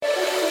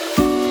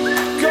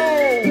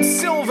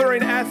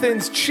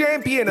Women's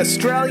champion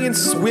Australian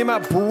swimmer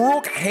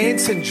Brooke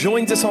Hanson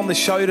joins us on the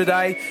show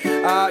today.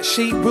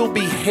 She will be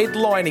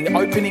headlining,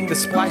 opening the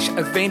Splash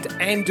event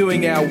and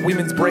doing our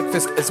women's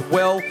breakfast as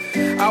well.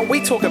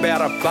 We talk about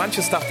a bunch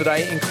of stuff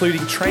today,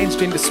 including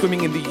transgender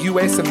swimming in the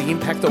US and the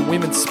impact on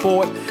women's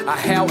sport,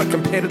 how a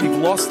competitive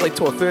loss led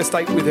to a first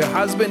date with her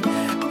husband,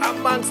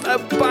 amongst a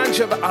bunch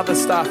of other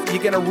stuff.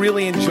 You're going to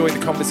really enjoy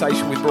the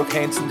conversation with Brooke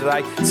Hanson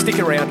today. Stick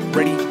around.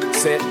 Ready,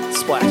 set,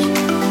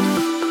 splash.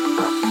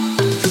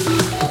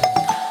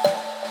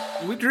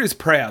 Wickeder is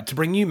proud to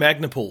bring you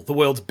Magnapool, the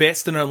world's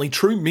best and only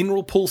true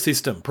mineral pool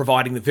system.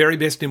 Providing the very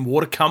best in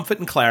water comfort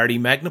and clarity,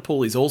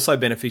 Magnapool is also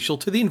beneficial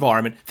to the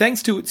environment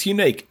thanks to its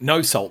unique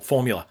no-salt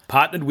formula.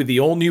 Partnered with the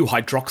all-new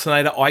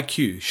Hydroxinator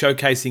IQ,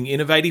 showcasing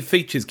innovative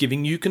features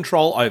giving you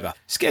control over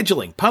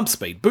scheduling, pump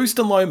speed, boost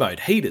and low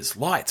mode, heaters,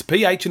 lights,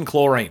 pH and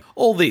chlorine.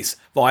 All this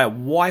via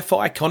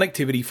Wi-Fi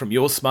connectivity from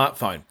your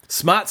smartphone.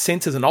 Smart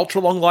sensors and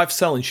ultra-long life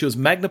cell ensures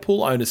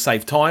Magnapool owners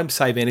save time,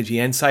 save energy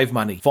and save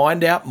money.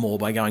 Find out more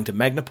by going to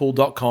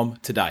magnapool.com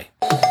today.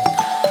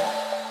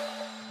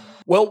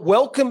 Well,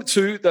 welcome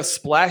to the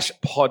Splash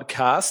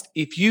podcast.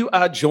 If you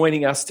are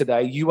joining us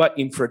today, you are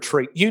in for a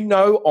treat. You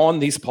know, on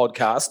this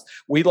podcast,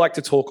 we like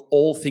to talk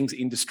all things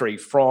industry,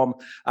 from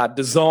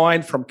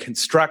design, from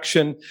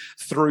construction,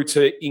 through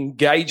to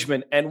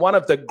engagement. And one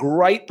of the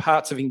great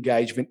parts of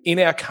engagement in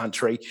our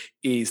country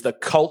is the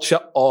culture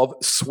of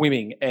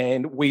swimming.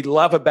 And we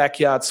love a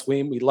backyard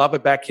swim, we love a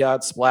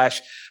backyard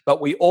splash,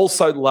 but we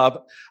also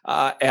love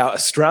our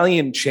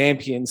Australian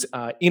champions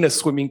in a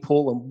swimming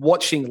pool and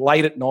watching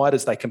late at night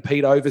as they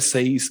compete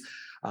overseas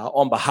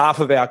on behalf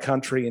of our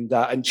country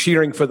and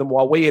cheering for them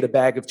while we eat a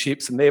bag of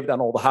chips and they've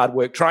done all the hard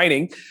work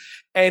training.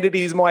 And it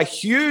is my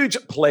huge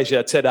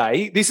pleasure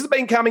today, this has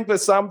been coming for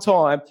some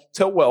time,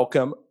 to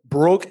welcome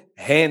Brooke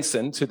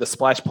Hanson to the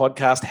Splash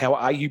podcast. How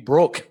are you,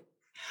 Brooke?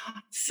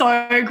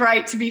 So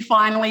great to be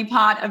finally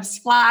part of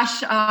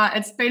Splash.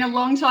 It's been a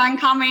long time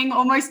coming,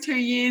 almost 2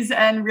 years,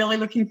 and really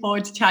looking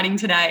forward to chatting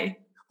today.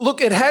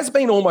 Look, it has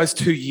been almost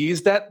 2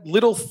 years. That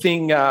little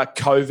thing,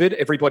 COVID,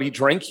 everybody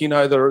drink, you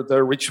know,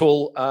 the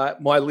ritual,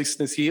 my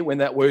listeners here, when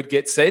that word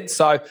gets said.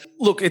 So,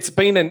 look, it's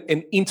been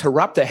an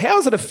interrupter. How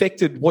has it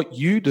affected what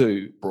you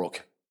do,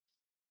 Brooke?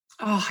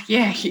 Oh,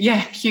 yeah,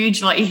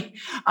 hugely.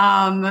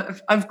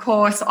 Of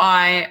course,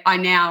 I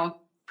now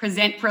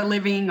present for a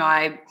living.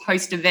 I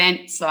host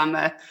events. I'm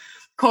a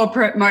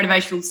corporate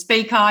motivational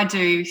speaker. I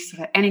do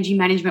sort of energy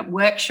management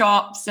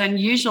workshops, and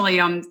usually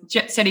I'm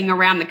jet setting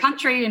around the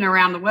country and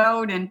around the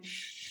world and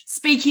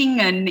speaking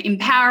and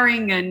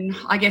empowering and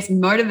I guess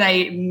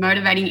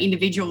motivating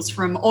individuals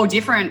from all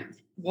different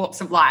walks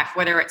of life,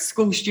 whether it's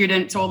school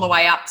students all the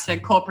way up to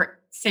corporate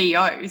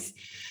CEOs.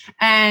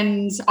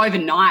 And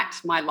overnight,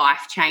 my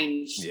life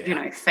changed,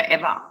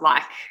 forever.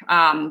 Like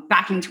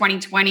back in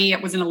 2020,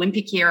 it was an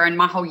Olympic year and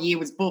my whole year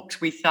was booked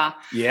with a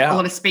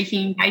lot of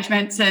speaking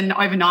engagements. And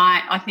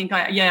overnight, I think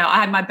I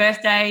had my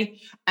birthday,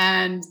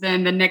 and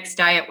then the next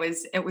day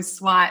it was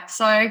swipe.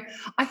 So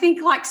I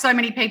think, like so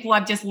many people,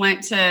 I've just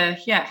learnt to,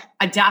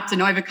 adapt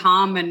and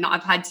overcome, and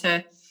I've had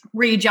to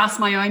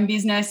readjust my own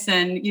business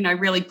and,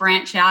 really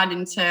branch out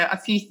into a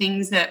few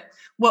things that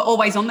were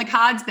always on the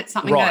cards, but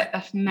something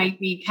that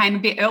maybe came a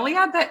bit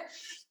earlier. But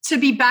to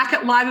be back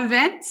at live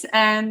events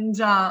and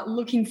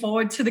looking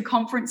forward to the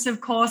conference,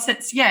 of course,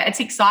 it's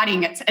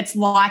exciting. It's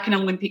like an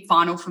Olympic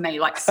final for me,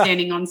 like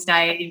standing on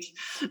stage,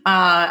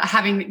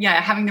 having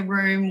the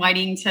room,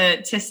 waiting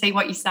to see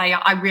what you say.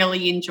 I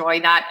really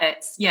enjoy that.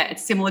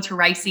 It's similar to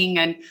racing,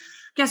 and I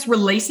guess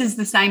releases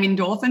the same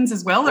endorphins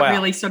as well. Wow. It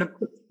really sort of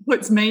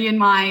puts me in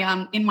my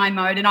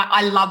mode, and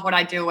I love what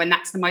I do, and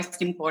that's the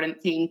most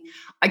important thing.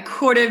 I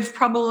could have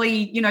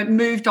probably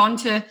moved on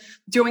to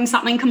doing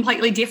something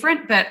completely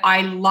different, but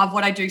I love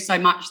what I do so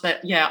much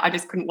that I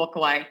just couldn't walk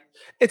away.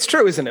 It's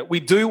true, isn't it? We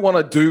do want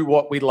to do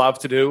what we love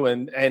to do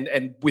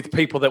and with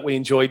people that we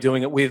enjoy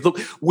doing it with. Look,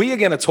 we are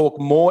going to talk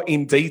more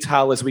in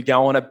detail as we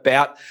go on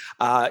about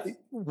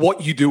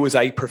what you do as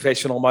a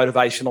professional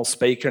motivational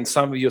speaker and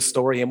some of your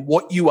story and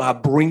what you are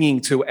bringing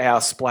to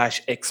our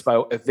Splash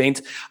Expo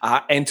event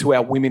and to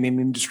our women in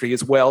industry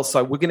as well.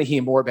 So we're going to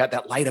hear more about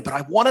that later. But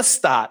I want to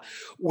start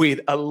with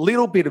a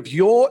little bit of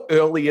your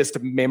earliest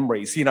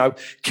memories,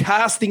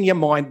 casting your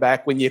mind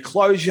back when you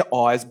close your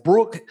eyes.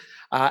 Brooke,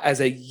 as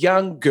a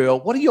young girl,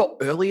 what are your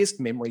earliest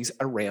memories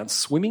around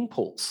swimming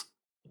pools?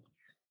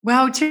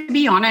 Well, to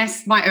be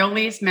honest, my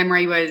earliest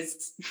memory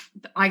was,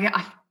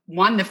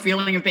 one, the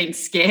feeling of being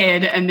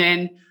scared, and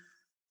then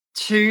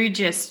two,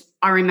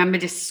 I remember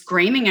just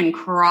screaming and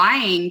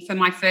crying for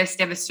my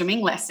first ever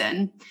swimming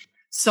lesson.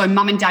 So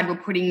mum and dad were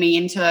putting me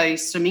into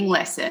those swimming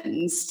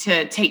lessons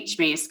to teach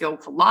me a skill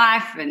for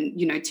life and,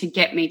 to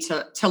get me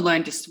to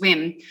learn to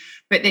swim.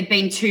 But there'd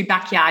been two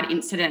backyard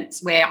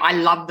incidents where I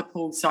loved the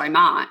pool so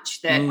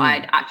much that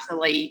I'd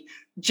actually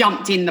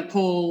jumped in the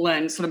pool,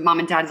 and sort of mum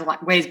and dad are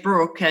like, "Where's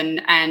Brooke?" And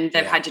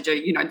they've had to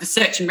do, the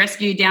search and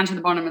rescue down to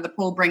the bottom of the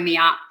pool, bring me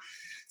up.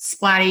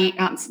 splatty,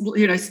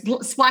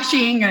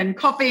 splashing and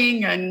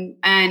coughing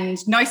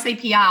and no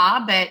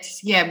CPR. But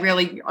yeah,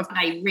 really,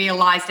 I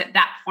realised at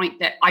that point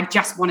that I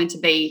just wanted to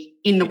be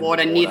in the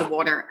water, near the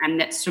water, and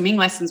that swimming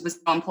lessons was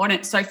so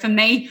important. So for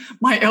me,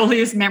 my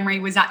earliest memory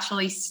was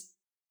actually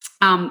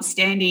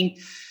standing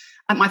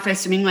at my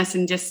first swimming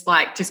lesson, just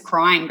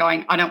crying,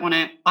 going, I don't want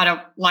to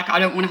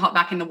hop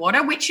back in the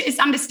water, which is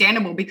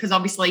understandable because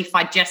obviously if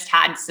I just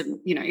had some,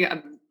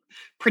 a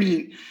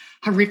pretty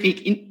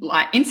horrific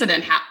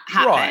incident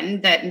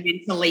happened, that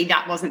mentally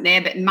that wasn't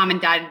there, but mum and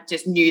dad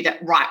just knew that,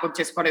 right, we've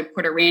just got to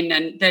put her in.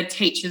 And the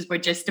teachers were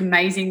just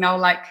amazing. They were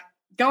like,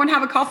 go and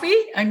have a coffee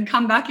and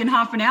come back in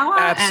half an hour.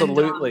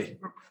 Absolutely.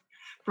 And,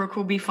 Brooke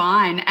will be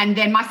fine. And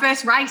then my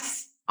first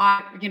race,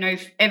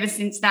 ever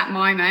since that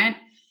moment,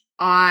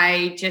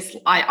 I just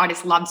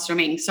loved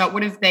swimming. So it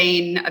would have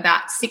been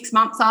about 6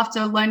 months after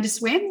I learned to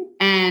swim,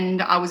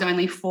 and I was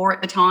only 4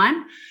 at the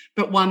time,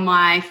 but won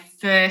my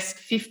first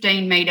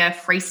 15-metre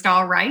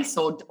freestyle race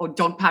or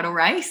dog paddle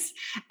race,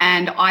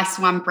 and I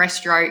swam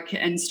breaststroke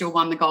and still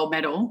won the gold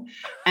medal.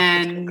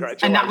 And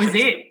that was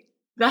it.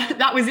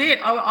 That was it.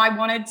 I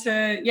wanted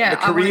to, The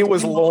career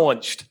was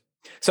launched.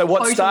 So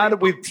what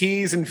started with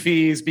tears and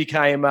fears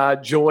became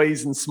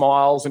joys and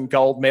smiles and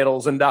gold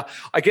medals. And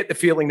I get the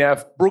feeling now,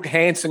 if Brooke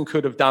Hansen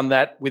could have done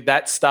that with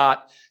that start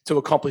to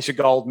accomplish a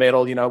gold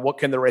medal, what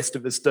can the rest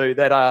of us do?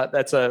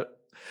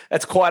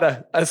 That's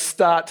quite a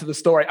start to the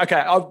story. Okay,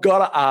 I've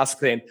got to ask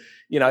then,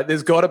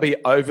 there's got to be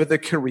over the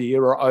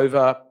career or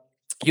over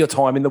your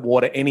time in the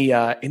water, any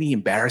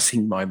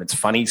embarrassing moments,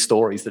 funny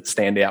stories that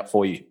stand out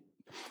for you?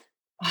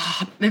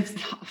 Oh,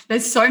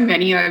 there's so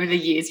many over the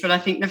years, but I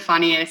think the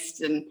funniest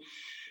and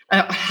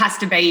has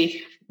to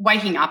be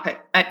waking up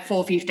at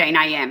 4:15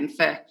 a.m.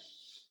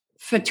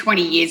 for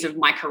 20 years of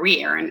my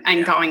career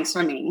and going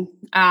swimming.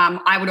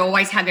 I would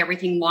always have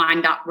everything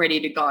lined up, ready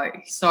to go.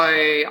 So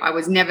I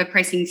was never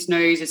pressing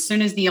snooze. As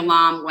soon as the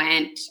alarm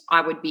went,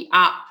 I would be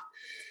up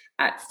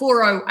at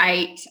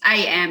 4:08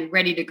 a.m.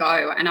 ready to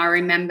go. And I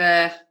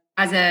remember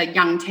as a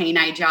young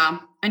teenager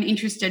and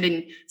interested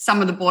in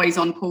some of the boys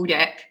on pool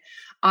deck,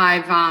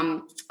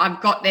 I've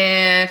got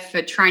there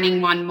for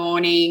training one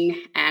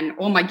morning and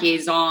all my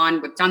gear's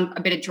on. We've done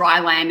a bit of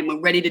dry land and we're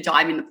ready to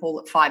dive in the pool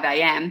at 5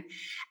 a.m.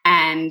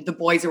 And the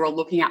boys are all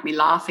looking at me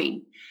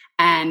laughing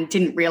and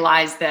didn't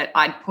realise that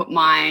I'd put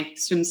my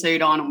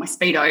swimsuit on or my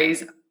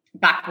Speedos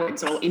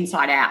backwards or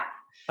inside out.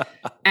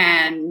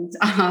 And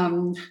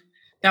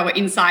they were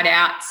inside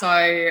out. So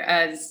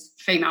as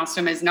female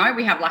swimmers know,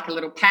 we have like a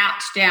little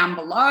pouch down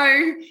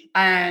below,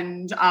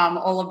 and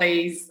all of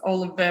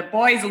the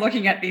boys are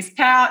looking at this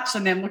pouch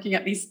and then looking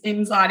at this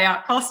inside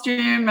out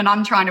costume, and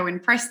I'm trying to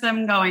impress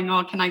them, going,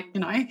 oh, can I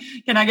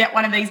get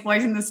one of these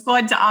boys in the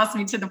squad to ask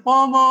me to the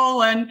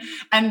formal? And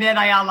there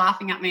they are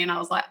laughing at me, and I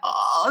was like,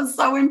 oh, I'm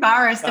so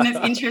embarrassed. And it's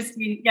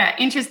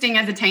interesting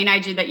as a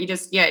teenager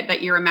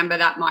that you remember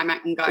that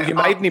moment and go, you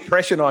made an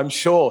impression, I'm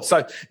sure.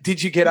 So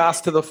did you get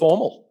asked to the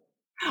formal?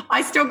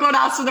 I still got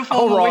asked to the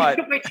formal,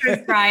 which was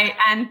great.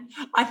 And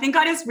I think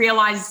I just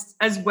realised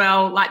as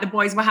well, like the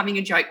boys were having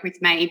a joke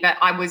with me, but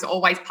I was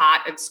always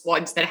part of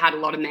squads that had a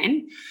lot of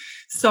men.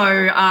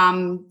 So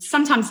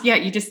sometimes,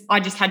 I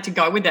just had to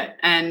go with it.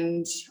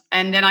 And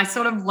then I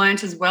sort of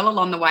learnt as well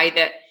along the way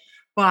that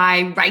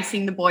by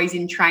racing the boys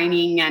in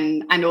training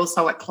and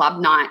also at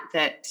club night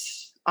that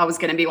I was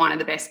going to be one of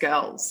the best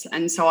girls.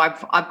 And so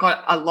I've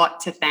got a lot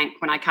to thank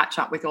when I catch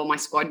up with all my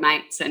squad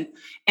mates and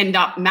end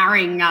up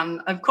marrying,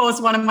 of course,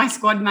 one of my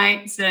squad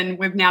mates, and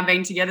we've now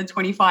been together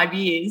 25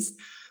 years.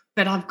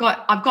 But I've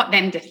got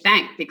them to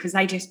thank because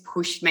they just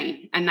pushed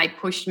me, and they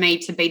pushed me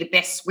to be the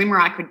best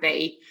swimmer I could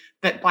be.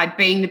 But by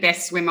being the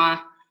best swimmer,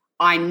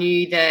 I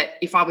knew that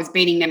if I was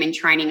beating them in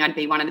training, I'd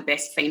be one of the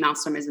best female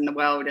swimmers in the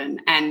world.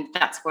 And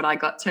that's what I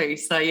got to.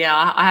 So,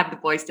 yeah, I have the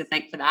boys to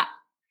thank for that.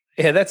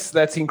 Yeah,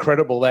 that's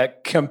incredible,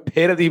 that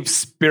competitive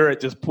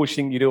spirit just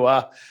pushing you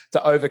to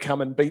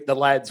overcome and beat the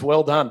lads.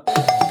 Well done.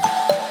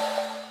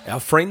 Our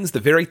friends, the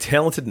very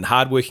talented and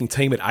hardworking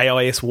team at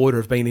AIS Water,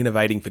 have been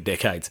innovating for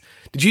decades.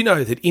 Did you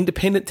know that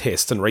independent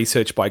tests and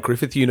research by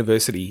Griffith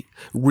University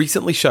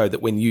recently showed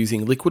that when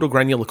using liquid or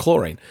granular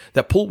chlorine,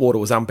 that pool water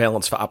was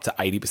unbalanced for up to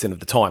 80%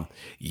 of the time?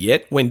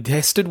 Yet, when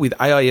tested with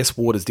AIS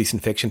Water's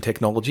disinfection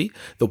technology,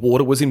 the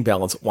water was in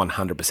balance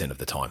 100% of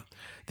the time.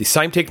 This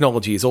same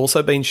technology has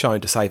also been shown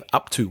to save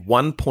up to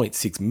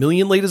 1.6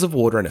 million litres of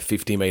water in a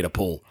 50-metre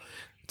pool.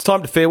 It's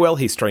time to farewell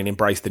history and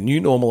embrace the new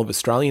normal of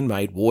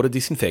Australian-made water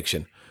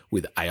disinfection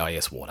with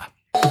AIS Water.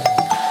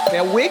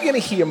 Now, we're going to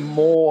hear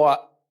more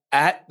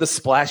at the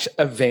Splash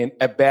event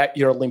about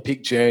your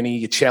Olympic journey,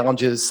 your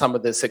challenges, some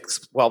of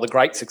the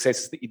great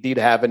successes that you did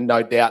have, and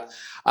no doubt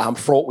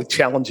fraught with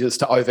challenges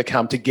to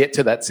overcome to get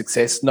to that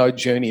success. No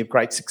journey of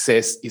great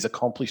success is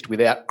accomplished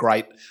without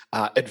great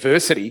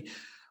adversity.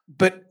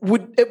 But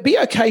would it be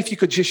okay if you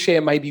could just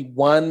share maybe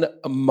one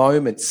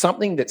moment,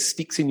 something that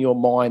sticks in your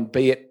mind,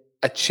 be it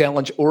a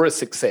challenge or a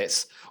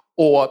success,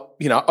 or,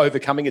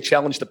 overcoming a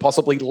challenge that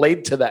possibly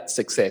led to that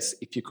success,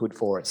 if you could,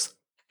 for us?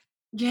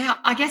 Yeah,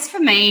 I guess for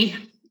me,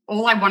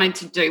 all I wanted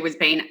to do was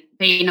be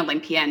an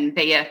Olympian,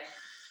 be a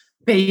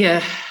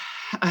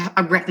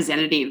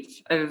representative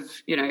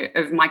of, you know,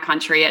 of my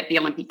country at the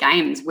Olympic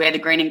Games, wear the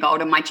green and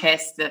gold on my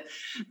chest,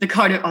 the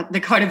coat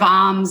of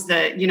arms,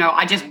 you know,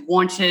 I just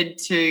wanted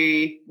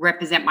to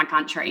represent my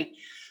country.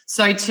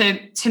 So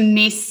to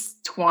miss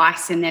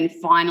twice and then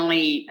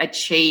finally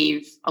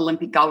achieve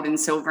Olympic gold and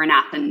silver in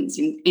Athens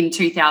in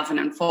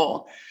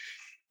 2004,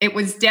 it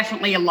was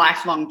definitely a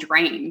lifelong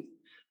dream.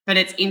 But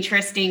it's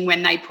interesting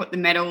when they put the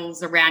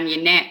medals around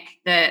your neck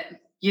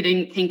that you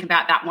didn't think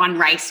about that one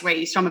race where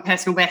you swam a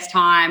personal best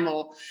time,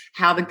 or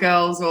how the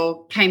girls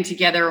all came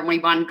together and we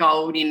won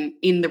gold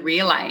in the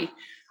relay.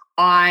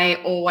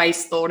 I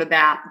always thought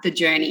about the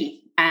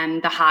journey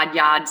and the hard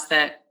yards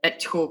that it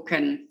took,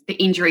 and the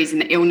injuries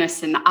and the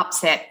illness and the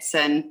upsets.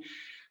 And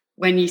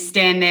when you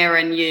stand there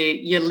and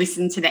you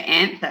listen to the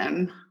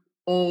anthem,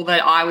 all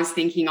that I was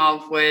thinking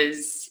of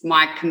was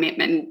my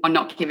commitment on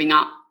not giving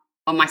up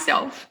on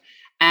myself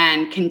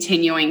and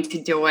continuing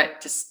to do it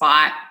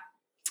despite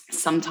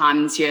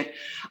sometimes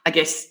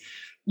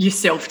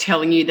yourself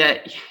telling you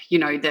that, you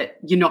know, that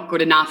you're not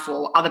good enough,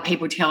 or other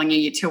people telling you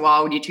you're too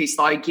old, you're too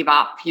slow, give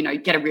up, you know,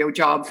 get a real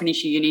job,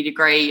 finish your uni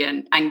degree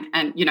and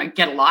you know,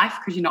 get a life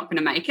because you're not going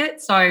to make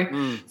it. So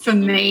for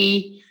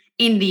me,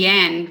 in the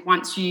end,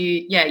 once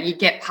you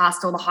get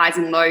past all the highs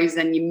and lows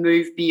and you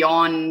move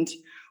beyond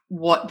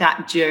what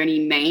that journey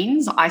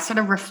means, I sort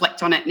of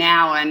reflect on it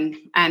now and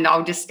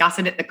I'll discuss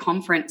it at the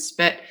conference.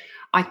 But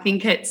I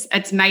think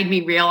it's made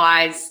me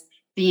realize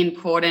the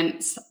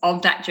importance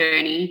of that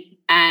journey,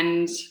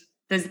 and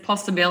there's a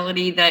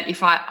possibility that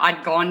if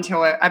I'd gone to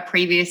a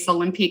previous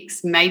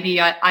Olympics,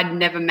 maybe I'd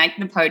never make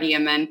the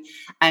podium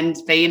and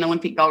be an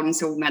Olympic gold and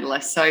silver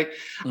medalist. So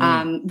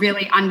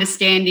really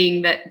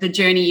understanding that the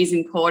journey is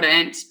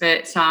important,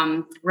 but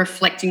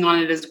reflecting on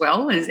it as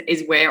well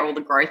is where all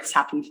the growth's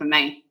happened for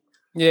me.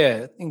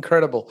 Yeah,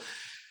 incredible.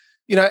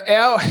 You know,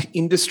 our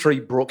industry,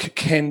 Brooke,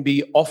 can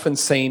be often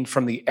seen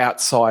from the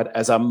outside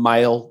as a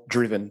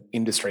male-driven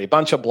industry. A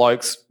bunch of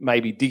blokes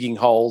maybe digging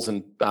holes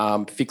and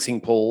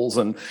fixing pools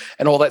and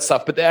all that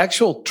stuff. But the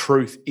actual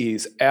truth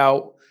is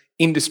our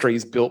industry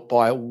is built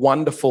by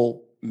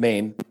wonderful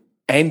men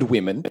and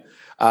women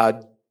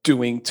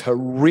doing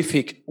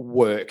terrific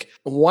work.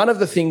 One of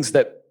the things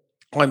that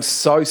I'm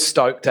so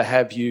stoked to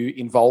have you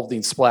involved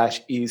in Splash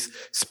is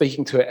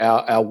speaking to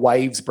our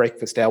Waves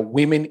Breakfast, our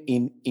women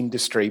in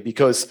industry,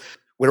 because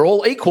we're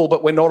all equal,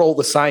 but we're not all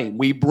the same.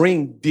 We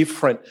bring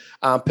different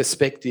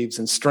perspectives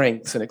and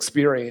strengths and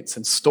experience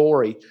and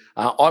story.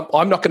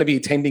 I'm not going to be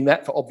attending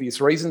that for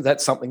obvious reasons.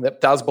 That's something that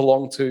does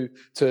belong to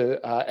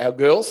our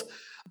girls.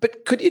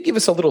 But could you give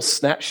us a little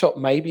snapshot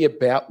maybe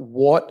about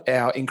what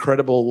our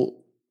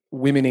incredible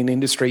women in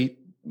industry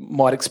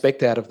might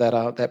expect out of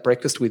that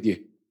breakfast with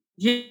you?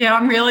 Yeah,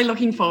 I'm really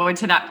looking forward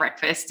to that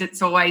breakfast.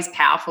 It's always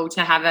powerful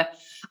to have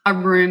a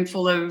room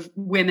full of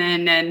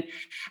women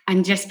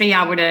and just be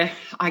able to,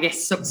 I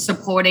guess,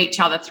 support each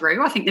other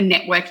through. I think the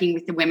networking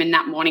with the women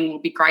that morning will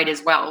be great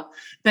as well.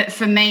 But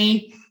for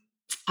me,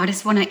 I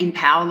just want to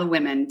empower the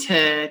women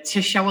to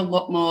show a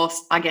lot more,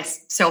 I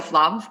guess,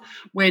 self-love.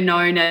 We're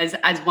known as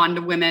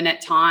Wonder Women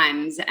at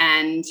times.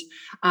 And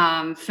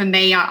for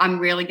me, I'm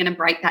really going to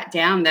break that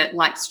down, that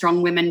like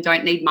strong women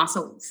don't need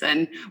muscles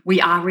and we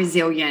are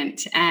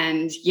resilient.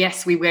 And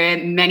yes, we wear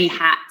many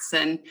hats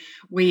and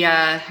we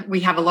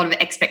have a lot of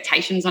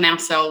expectations on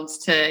ourselves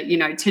to, you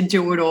know, to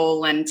do it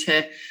all and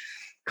to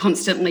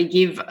constantly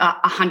give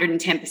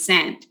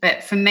 110%.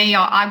 But for me,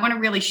 I want to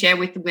really share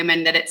with the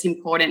women that it's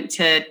important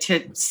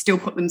to still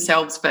put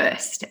themselves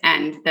first,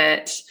 and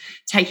that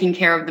taking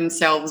care of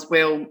themselves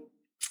will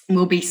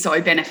be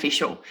so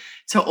beneficial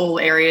to all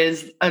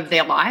areas of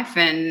their life.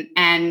 And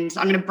I'm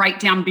going to break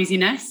down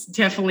busyness.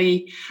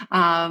 Definitely.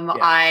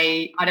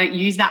 I don't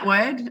use that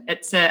word.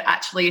 It's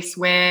actually a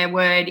swear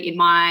word in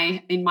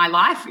my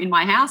life, in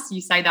my house. You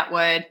say that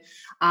word.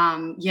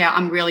 I'm going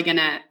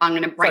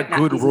to break that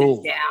good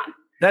rule down.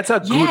 That's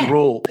a good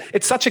rule.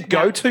 It's such a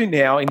go-to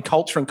now in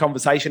culture and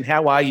conversation.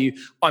 How are you?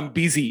 I'm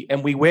busy.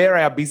 And we wear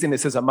our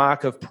busyness as a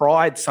mark of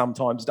pride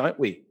sometimes, don't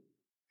we?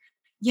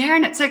 Yeah,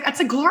 and it's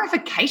a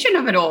glorification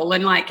of it all,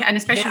 and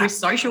especially with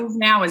socials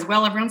now as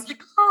well. Everyone's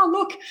like, "Oh,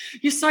 look,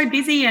 you're so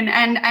busy,"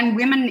 and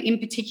women in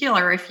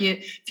particular, if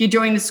you're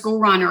doing the school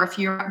run or if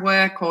you're at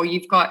work or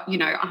you've got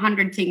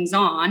 100 things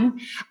on,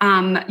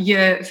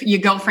 your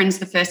girlfriend's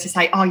the first to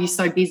say, "Oh, you're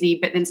so busy,"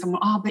 but then someone,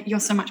 "Oh, but you're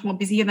so much more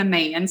busier than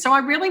me." And so I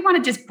really want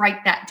to just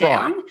break that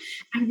down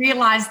and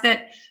realize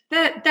that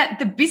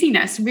the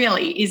busyness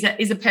really is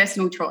a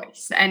personal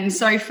choice. And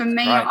so for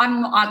me,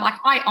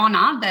 I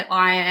honor that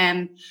I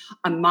am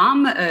a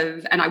mum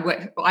and I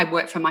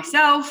work for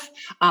myself.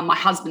 My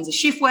husband's a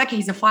shift worker.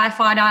 He's a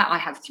firefighter. I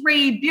have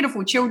 3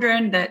 beautiful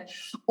children that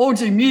all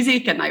do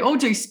music and they all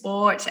do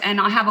sport,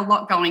 and I have a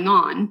lot going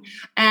on,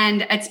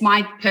 and it's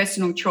my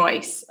personal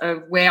choice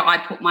of where I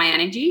put my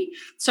energy.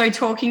 So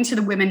talking to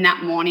the women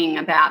that morning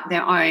about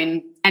their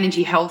own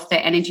energy health,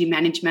 their energy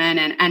management,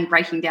 and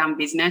breaking down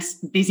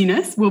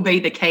busyness will be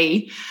the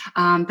key.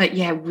 But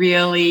yeah,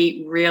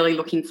 really, really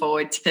looking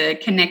forward to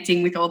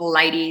connecting with all the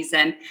ladies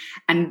and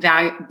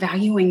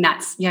valuing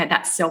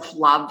that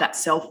self-love, that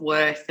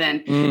self-worth,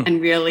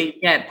 and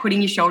really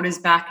putting your shoulders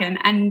back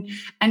and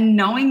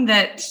knowing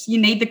that you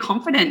need the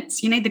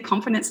confidence. You need the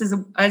confidence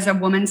as a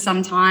woman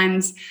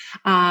sometimes,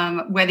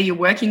 whether you're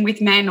working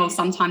with men or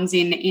sometimes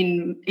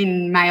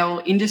in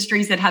male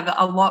industries that have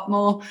a lot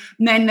more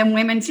men than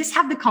women. Just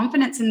have the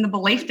confidence and the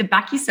belief to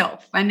back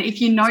yourself. And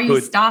if you know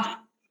your stuff,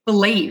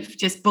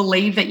 just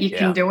believe that you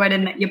can do it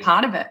and that you're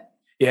part of it.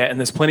 Yeah, and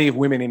there's plenty of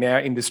women in our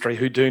industry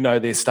who do know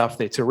their stuff.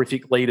 They're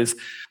terrific leaders.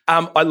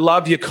 I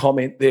love your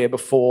comment there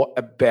before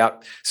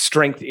about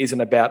strength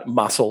isn't about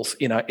muscles.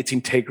 You know, it's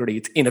integrity,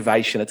 it's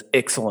innovation, it's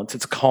excellence,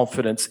 it's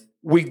confidence.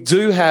 We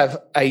do have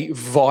a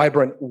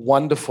vibrant,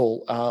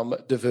 wonderful,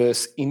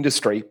 diverse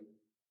industry.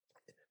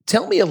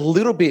 Tell me a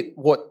little bit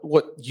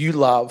what you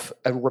love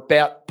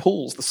about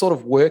pools, the sort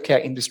of work our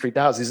industry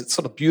does. Is it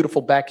sort of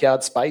beautiful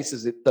backyard space?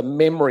 Is it the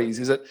memories?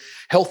 Is it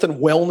health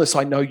and wellness?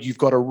 I know you've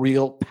got a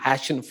real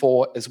passion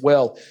for as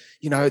well.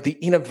 You know, the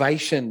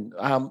innovation,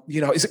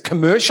 is it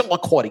commercial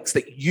aquatics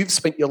that you've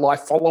spent your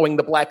life following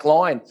the black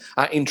line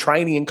in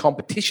training and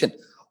competition?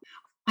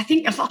 I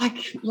think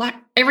like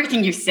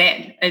everything you've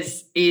said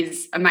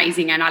is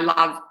amazing, and I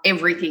love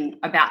everything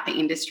about the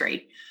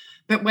industry.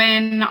 But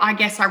when I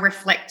guess I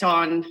reflect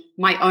on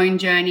my own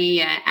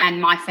journey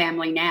and my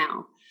family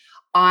now,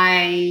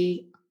 I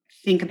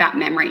think about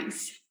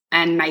memories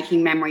and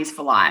making memories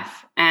for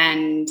life.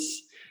 And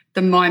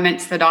the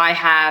moments that I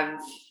have,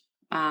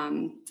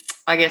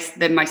 I guess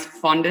the most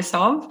fondest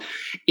of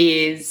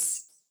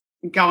is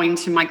going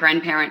to my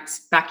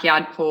grandparents'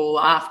 backyard pool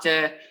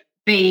after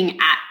being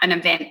at an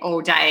event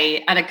all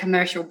day at a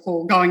commercial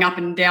pool, going up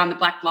and down the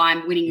black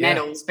line, winning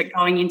medals, but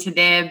going into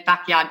their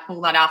backyard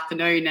pool that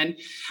afternoon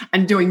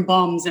and doing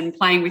bombs and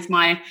playing with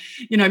my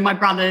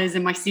brothers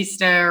and my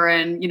sister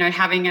and,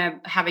 having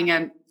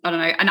a I don't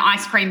know, an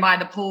ice cream by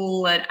the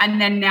pool. And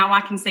then now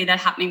I can see that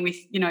happening with,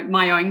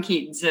 my own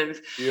kids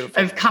of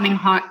coming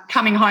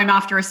home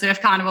after a surf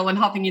carnival and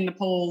hopping in the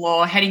pool,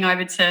 or heading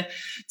over to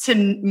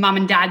mum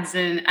and dad's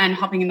and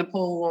hopping in the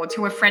pool, or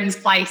to a friend's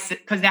place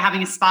because they're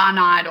having a spa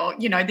night, or,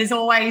 there's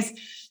always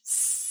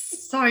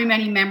so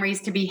many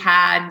memories to be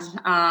had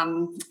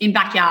in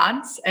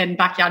backyards and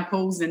backyard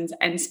pools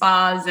and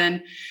spas.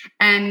 And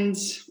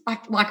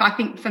I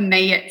think for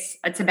me,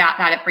 it's about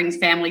that. It brings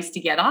families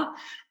together.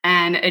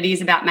 And it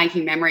is about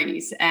making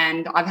memories.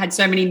 And I've had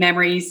so many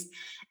memories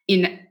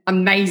in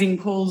amazing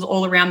pools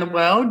all around the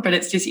world, but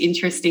it's just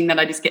interesting that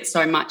I just get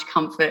so much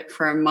comfort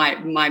from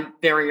my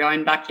very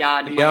own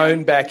backyard. The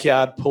own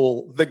backyard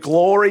pool. The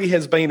glory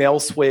has been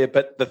elsewhere,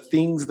 but the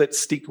things that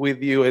stick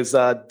with you as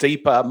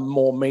deeper,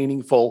 more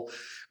meaningful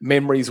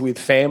memories with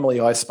family,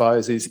 I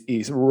suppose,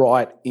 is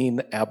right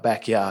in our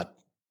backyard.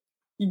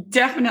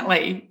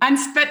 Definitely,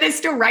 but there's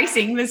still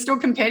racing, there's still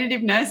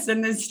competitiveness,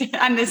 and there's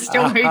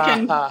still who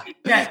can.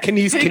 Yeah, can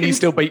you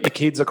still beat your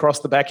kids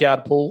across the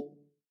backyard pool?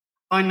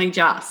 Only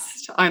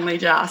just.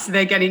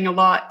 They're getting a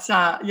lot,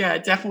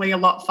 definitely a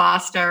lot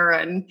faster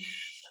and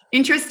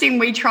interesting.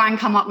 We try and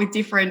come up with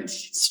different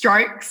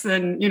strokes,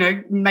 and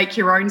make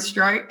your own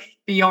stroke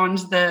beyond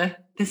the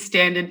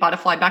standard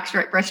butterfly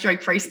backstroke,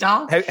 breaststroke,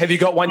 freestyle. Have you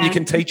got one you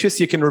can teach us?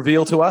 You can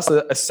reveal to us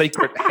a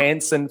secret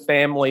Hansen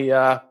family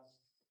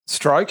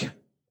stroke.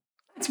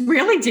 It's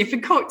really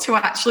difficult to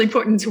actually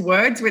put into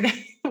words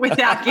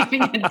without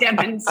giving a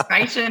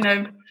demonstration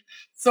of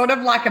sort of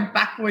like a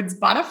backwards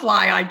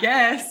butterfly, I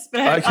guess.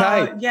 But,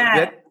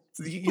 okay.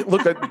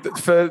 Look,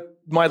 for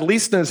my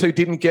listeners who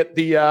didn't get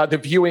the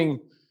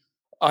viewing,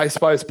 I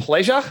suppose,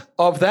 pleasure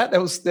of that,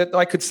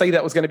 I could see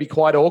that was going to be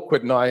quite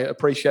awkward, and I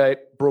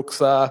appreciate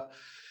Brooke's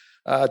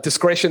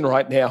discretion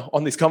right now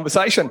on this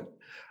conversation.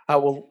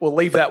 We'll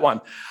leave that one.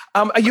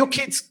 Are your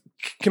kids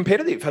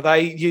competitive? Are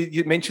they?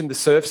 You mentioned the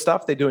surf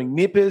stuff. They're doing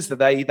nippers. Are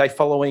they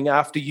following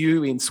after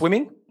you in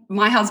swimming?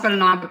 My husband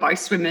and I were both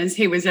swimmers.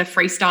 He was a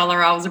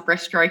freestyler. I was a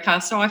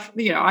breaststroker. So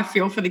I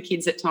feel for the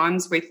kids at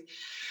times with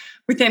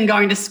them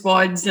going to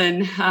squads,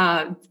 and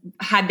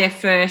had their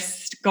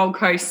first Gold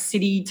Coast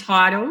City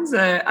titles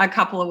a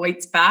couple of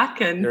weeks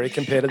back. And very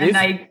competitive.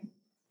 And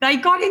they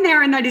got in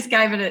there and they just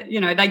gave it,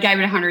 they gave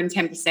it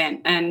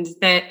 110%. And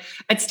that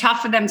it's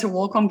tough for them to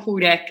walk on pool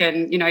deck,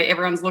 and,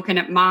 everyone's looking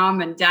at mum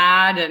and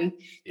dad, and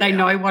they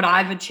know what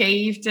I've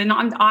achieved. And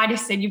I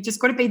just said, you've just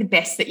got to be the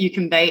best that you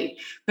can be.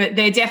 But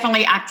they're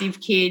definitely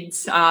active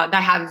kids. They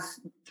have,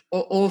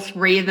 all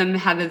three of them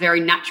have a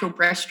very natural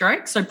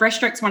breaststroke. So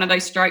breaststroke's one of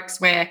those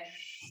strokes where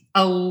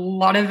a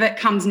lot of it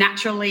comes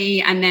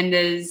naturally, and then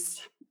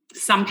there's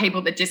some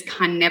people that just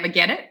can never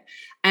get it.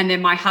 And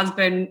then my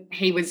husband,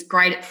 he was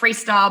great at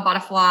freestyle,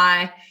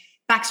 butterfly,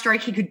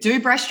 backstroke. He could do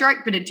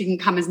breaststroke, but it didn't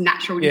come as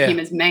natural to him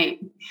as me.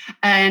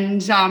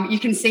 And you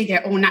can see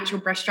they're all natural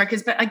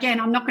breaststrokers. But again,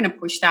 I'm not going to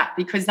push that,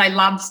 because they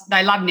love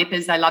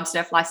nippers, they love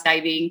surf life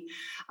saving.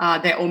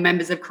 They're all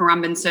members of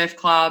Currumbin Surf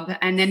Club,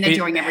 and then they're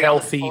doing every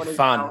healthy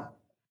fun. Well.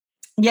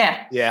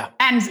 Yeah. Yeah.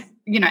 And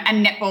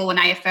and netball and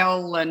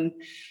AFL and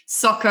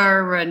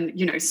soccer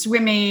and,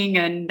 swimming,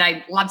 and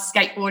they love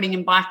skateboarding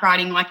and bike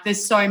riding. Like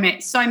there's so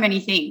many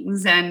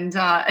things. And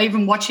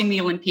even watching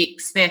the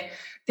Olympics, they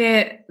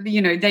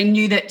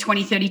knew that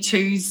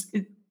 2032's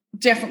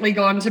definitely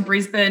gone to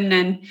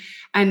Brisbane,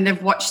 and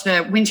they've watched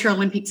the Winter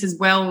Olympics as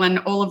well, and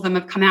all of them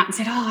have come out and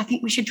said, I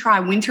think we should try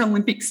a Winter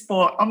Olympic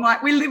sport. I'm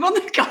like, we live on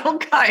the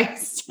Gold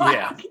Coast.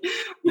 Yeah.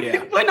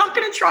 We're not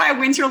going to try a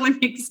Winter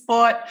Olympic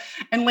sport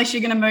unless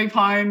you're going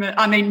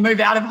to move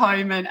out of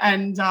home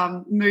and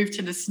move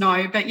to the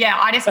snow. But, yeah,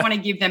 I just want to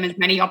give them as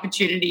many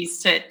opportunities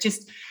to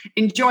just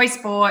enjoy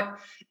sport,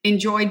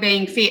 enjoy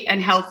being fit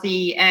and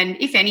healthy. And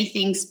if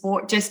anything,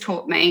 sport just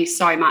taught me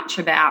so much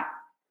about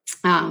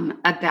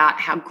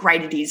how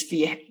great it is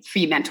for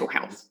your mental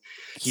health.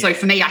 Yeah. So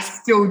for me, I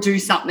still do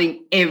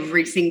something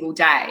every single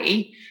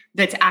day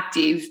that's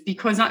active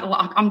because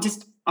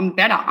I'm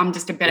better. I'm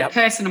just a better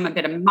person. I'm a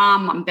better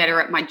mum. I'm better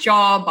at my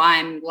job.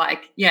 I'm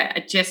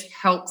it just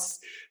helps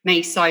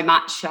me so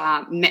much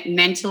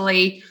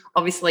mentally,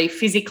 obviously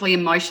physically,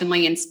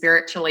 emotionally, and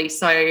spiritually.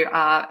 So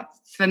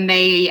for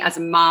me as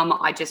a mum,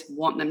 I just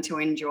want them to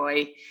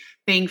enjoy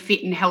being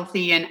fit and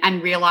healthy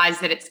and realize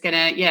that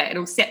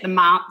it'll set them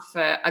up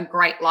for a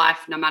great life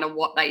no matter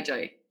what they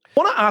do. I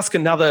want to ask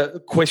another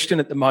question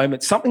at the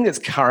moment, something that's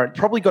current,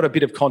 probably got a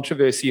bit of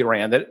controversy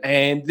around it,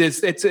 and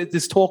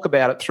there's talk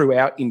about it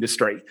throughout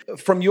industry.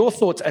 From your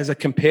thoughts as a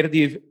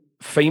competitive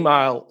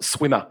female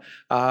swimmer,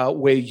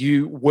 where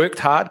you worked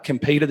hard,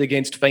 competed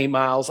against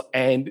females,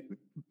 and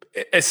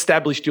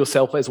established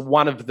yourself as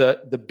one of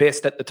the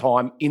best at the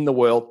time in the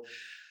world,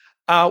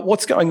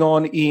 what's going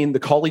on in the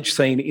college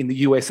scene in the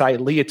USA?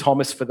 Leah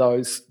Thomas, for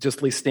those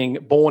just listening,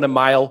 born a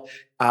male,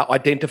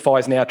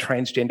 identifies now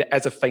transgender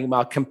as a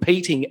female,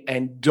 competing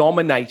and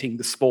dominating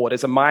the sport.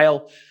 As a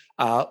male,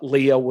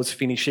 Leah was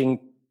finishing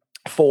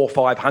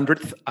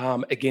 4/500th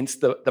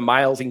against the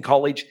males in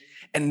college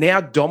and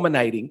now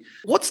dominating.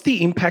 What's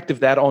the impact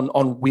of that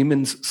on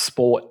women's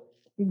sport?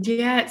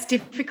 Yeah, it's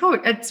difficult.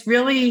 It's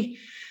really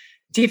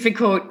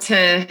difficult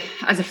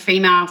as a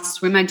female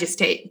swimmer, just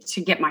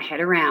to get my head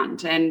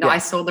around. And I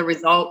saw the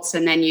results,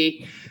 and then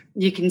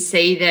you can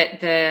see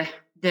that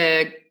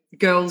the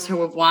girls who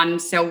have won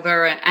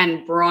silver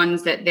and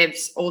bronze, that they've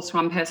all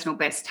swum personal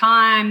best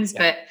times,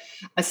 but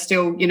are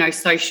still,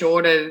 so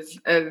short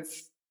of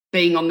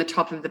being on the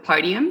top of the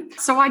podium.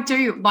 So I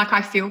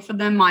feel for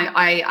them.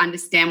 I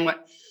understand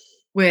what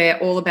we're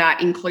all about,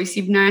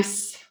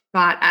 inclusiveness,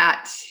 but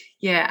at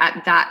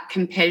that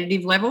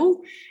competitive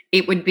level,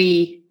 it'd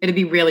be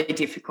really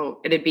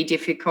difficult. It'd be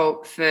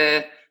difficult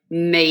for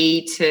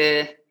me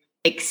to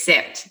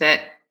accept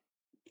that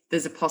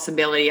there's a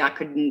possibility I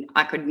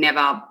could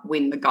never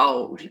win the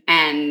gold.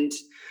 And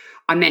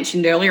I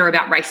mentioned earlier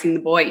about racing the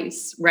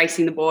boys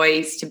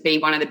to be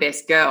one of the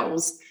best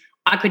girls.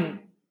 I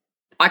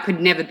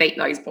could never beat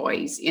those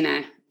boys in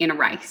a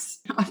race.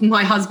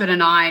 My husband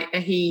and I,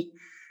 he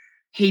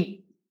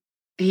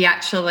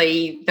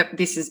actually,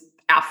 this is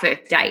our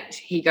first date.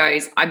 He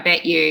goes, I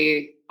bet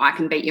you I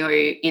can beat you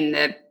in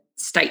the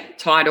state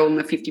title in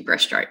the 50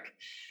 breaststroke.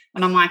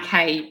 And I'm like,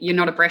 hey, you're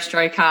not a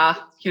breaststroker.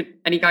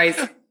 And he goes,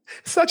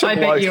 such a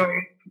bloke.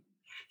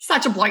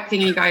 Such a bloke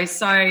thing. And he goes,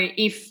 so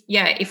if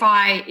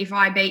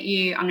I beat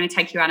you, I'm going to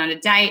take you out on a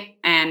date,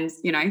 and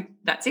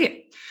that's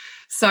it.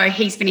 So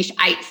he's finished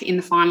 8th in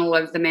the final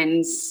of the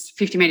men's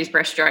 50 metres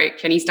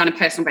breaststroke, and he's done a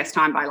personal best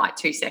time by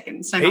 2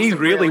 seconds. So he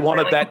really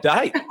wanted that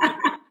date.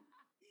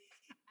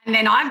 And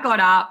then I've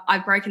got up,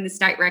 I've broken the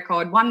state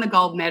record, won the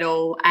gold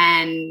medal,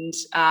 and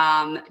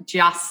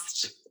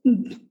just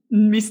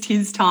missed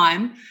his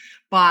time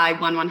by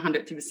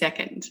 1/100th of a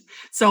second.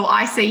 So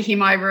I see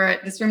him over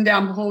at the swim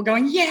down pool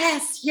going,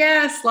 yes,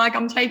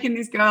 I'm taking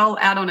this girl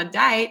out on a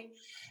date.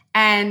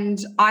 And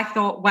I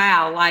thought,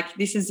 wow,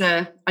 this is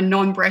a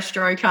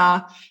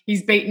non-breaststroker.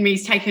 He's beaten me.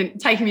 He's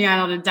taken me out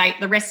on a date.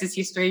 The rest is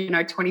history,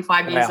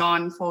 25 years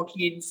on, 4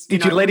 kids.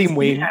 Did you let him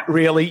win,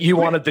 really? You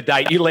wanted the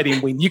date. You let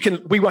him win.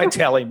 We won't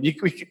tell him.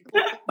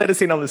 Let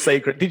us in on the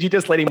secret. Did you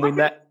just let him win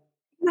that?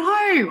 No,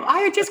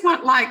 I just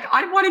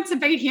I wanted to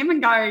beat him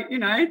and go,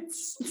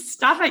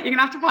 stuff it. You're going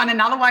to have to find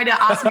another way to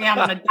ask me out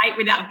on a date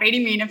without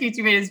beating me in a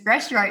 50 metres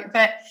breaststroke.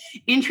 But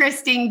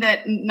interesting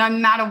that no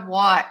matter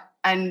what,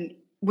 and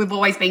we've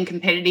always been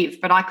competitive,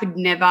 but I could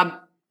never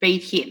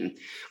beat him.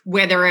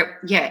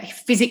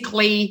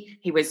 Physically,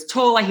 he was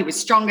taller, he was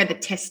stronger, the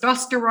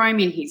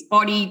testosterone in his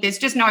body. There's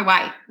just no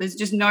way. There's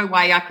just no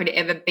way I could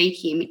ever beat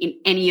him in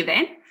any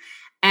event.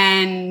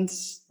 And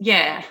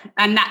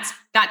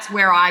that's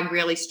where I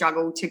really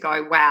struggled to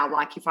go,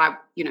 wow,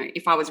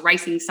 if I was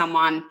racing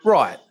someone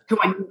right who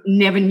I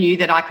never knew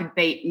that I could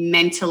beat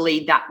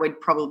mentally, that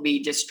would probably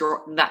destroy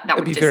that. That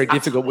would be very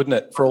difficult, wouldn't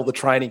it, for all the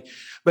training?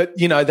 But,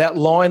 that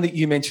line that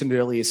you mentioned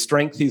earlier,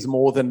 strength is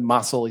more than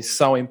muscle, is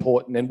so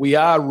important. And we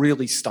are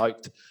really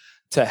stoked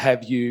to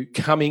have you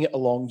coming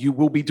along. You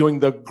will be doing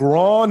the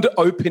grand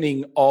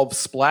opening of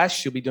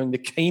Splash. You'll be doing the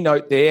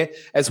keynote there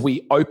as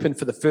we open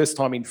for the first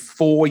time in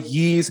 4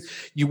 years.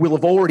 You will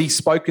have already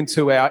spoken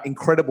to our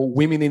incredible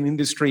women in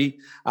industry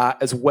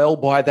as well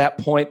by that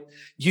point.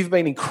 You've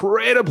been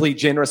incredibly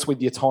generous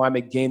with your time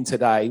again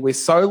today. We're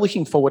so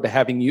looking forward to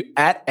having you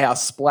at our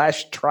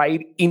Splash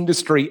Trade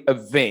Industry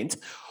event.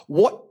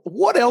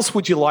 What else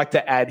would you like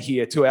to add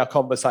here to our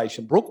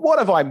conversation, Brooke? What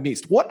have I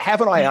missed? What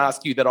haven't I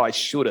asked you that I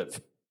should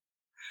have?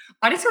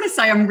 I just want to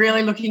say I'm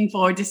really looking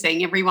forward to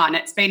seeing everyone.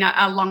 It's been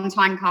a long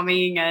time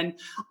coming and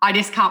I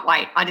just can't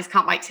wait. I just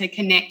can't wait to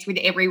connect with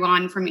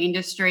everyone from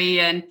industry,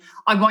 and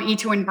I want you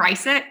to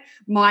embrace it.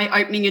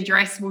 My opening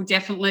address will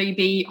definitely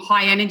be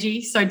high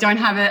energy, so don't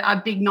have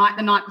a big night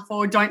the night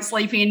before. Don't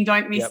sleep in,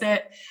 don't miss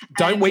it.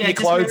 Don't wear your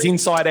clothes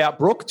inside out,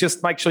 Brooke.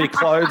 Just make sure your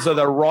clothes are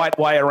the right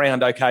way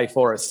around, okay,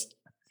 for us.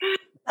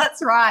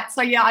 That's right.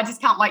 So, I just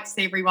can't wait to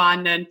see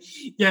everyone and,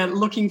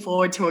 looking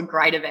forward to a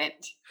great event.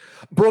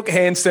 Brooke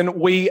Hanson,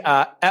 we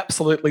are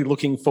absolutely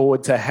looking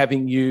forward to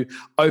having you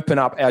open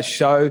up our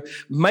show.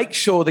 Make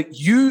sure that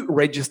you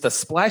register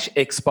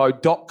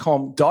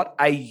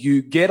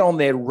splashexpo.com.au. Get on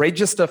there,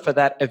 register for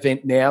that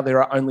event now.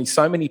 There are only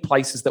so many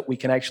places that we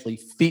can actually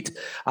fit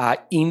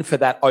in for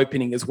that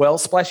opening as well.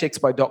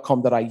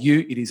 Splashexpo.com.au.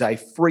 It is a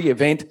free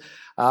event.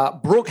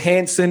 Brooke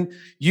Hanson,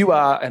 you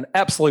are an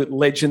absolute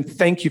legend.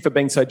 Thank you for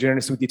being so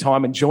generous with your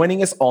time and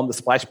joining us on the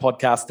Splash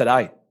podcast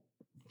today.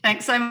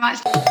 Thanks so much.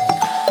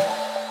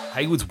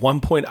 Hayward's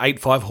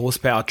 1.85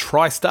 horsepower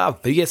TriStar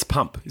VS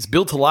pump is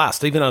built to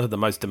last even under the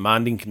most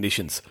demanding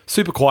conditions.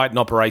 Super quiet in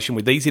operation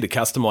with easy to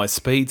customise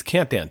speeds,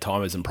 countdown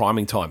timers and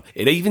priming time.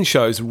 It even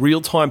shows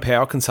real-time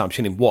power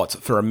consumption in watts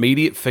for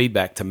immediate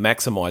feedback to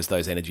maximise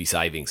those energy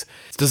savings.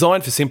 It's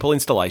designed for simple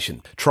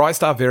installation.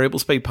 TriStar variable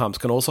speed pumps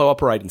can also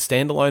operate in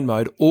standalone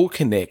mode or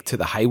connect to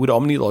the Hayward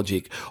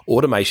OmniLogic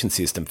automation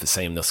system for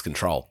seamless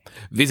control.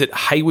 Visit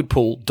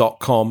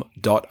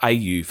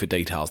haywardpool.com.au for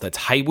details. That's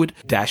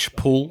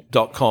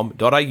hayward-pool.com.au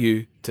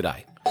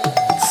today.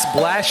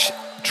 Splash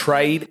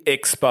Trade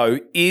Expo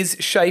is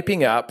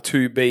shaping up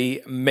to be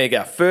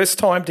mega. First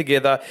time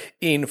together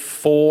in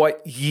 4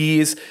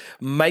 years.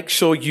 Make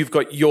sure you've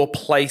got your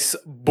place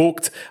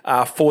booked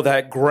for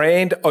that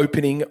grand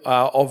opening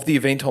of the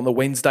event on the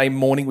Wednesday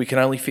morning. We can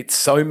only fit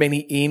so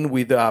many in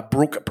with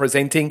Brooke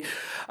presenting.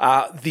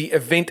 The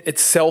event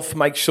itself,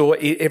 make sure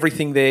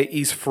everything there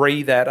is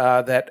free.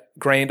 That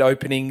grand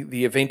opening,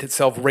 the event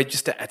itself,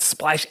 register at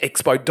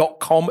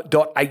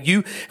splashexpo.com.au.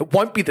 It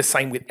won't be the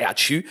same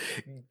without you.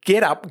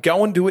 Get up,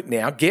 go and do it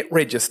now. Get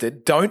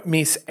registered. Don't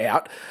miss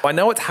out. I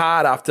know it's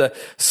hard after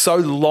so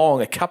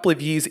long, a couple of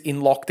years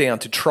in lockdown,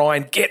 to try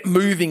and get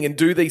moving and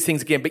do these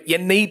things again, but you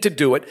need to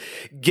do it.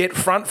 Get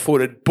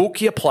front-footed, book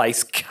your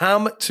place,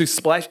 come to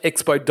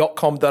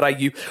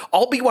splashexpo.com.au.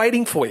 I'll be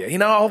waiting for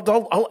you.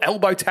 I'll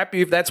elbow tap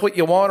you if that's what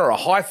you want, or a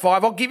high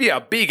five. I'll give you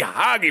a big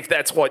hug if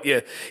that's what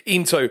you're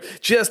into.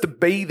 Just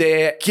be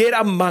there. Get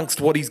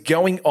amongst what is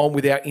going on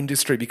with our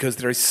industry, because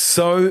there is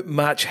so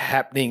much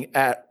happening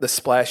at the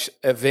Splash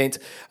event.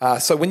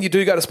 So when you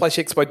do go to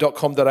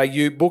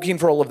splashexpo.com.au, book in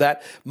for all of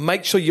that.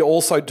 Make sure you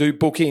also do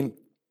book in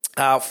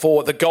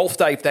for the golf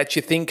day. If that's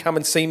your thing, come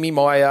and see me.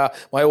 My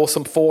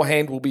awesome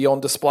forehand will be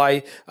on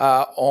display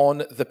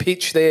on the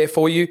pitch there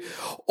for you.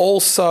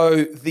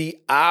 Also, the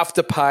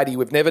after party.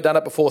 We've never done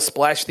it before.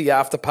 Splash the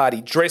after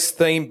party. Dress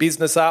theme,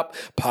 business up,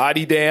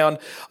 party down,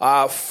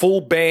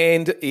 full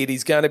band. It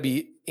is going to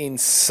be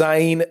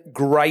insane,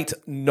 great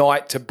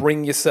night to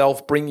bring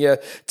yourself, bring your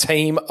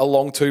team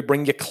along to,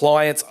 bring your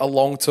clients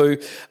along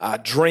to.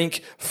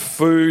 Drink,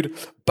 food,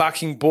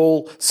 bucking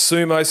bull,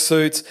 sumo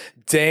suits,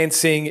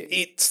 dancing.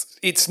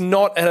 It's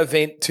not an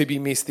event to be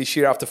missed this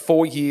year. After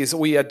 4 years,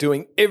 we are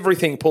doing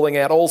everything, pulling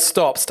out all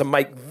stops to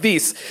make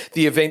this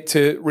the event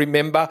to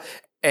remember.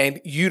 And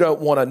you don't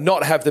want to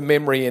not have the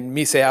memory and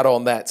miss out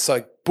on that.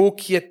 So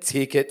book your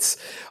tickets.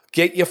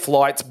 Get your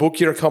flights,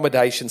 book your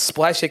accommodation,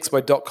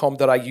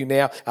 splashexpo.com.au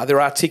now. There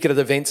are ticketed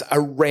events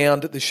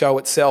around the show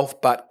itself,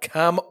 but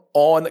come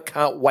on,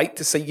 can't wait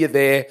to see you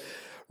there.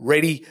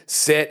 Ready,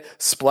 set,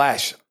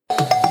 splash.